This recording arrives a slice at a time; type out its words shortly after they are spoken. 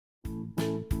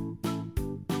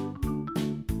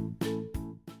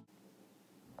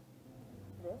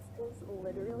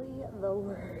literally the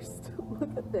worst.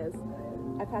 Look at this.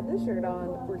 I've had this shirt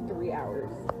on for 3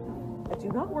 hours. I do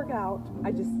not work out.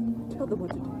 I just tell them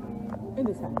what to do. And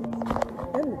this happens.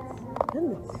 And this.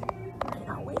 And this. I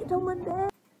cannot wait till Monday.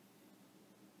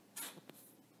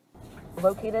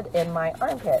 Located in my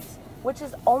armpits, which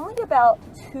is only about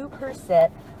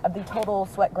 2% of the total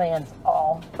sweat glands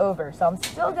all over. So I'm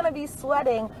still gonna be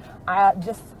sweating.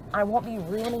 I won't be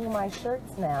ruining my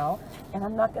shirts now, and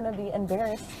I'm not gonna be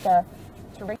embarrassed to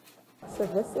So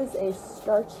this is a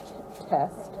starch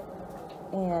test,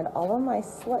 and all of my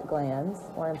sweat glands,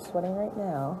 where I'm sweating right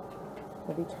now,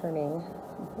 will be turning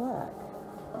black,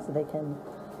 so they can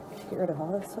get rid of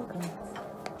all the sweat glands.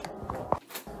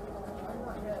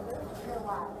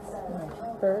 My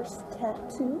first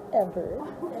tattoo ever.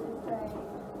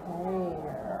 Hey.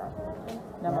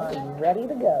 Now I'm ready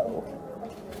to go.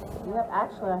 Yep,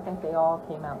 actually, I think they all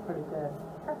came out pretty good.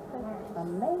 Perfect.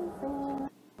 Amazing.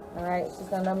 All right, she's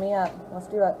gonna numb me up. Let's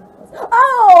do it.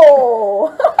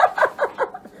 Oh!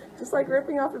 Just like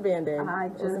ripping off a Band-Aid. I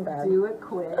just do it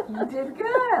quick. You did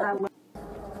good.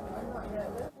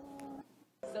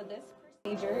 So this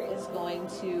procedure is going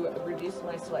to reduce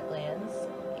my sweat glands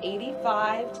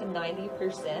 85 to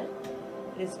 90%.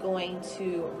 It is going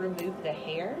to remove the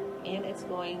hair, and it's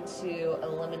going to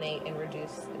eliminate and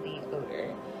reduce the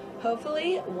odor.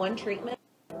 Hopefully, one treatment.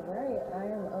 All right, I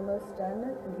am almost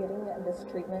done getting this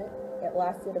treatment. It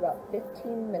lasted about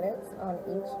 15 minutes on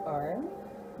each arm.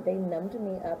 They numbed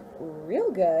me up real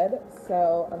good,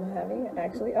 so I'm having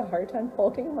actually a hard time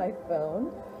holding my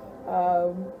phone,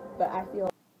 but I feel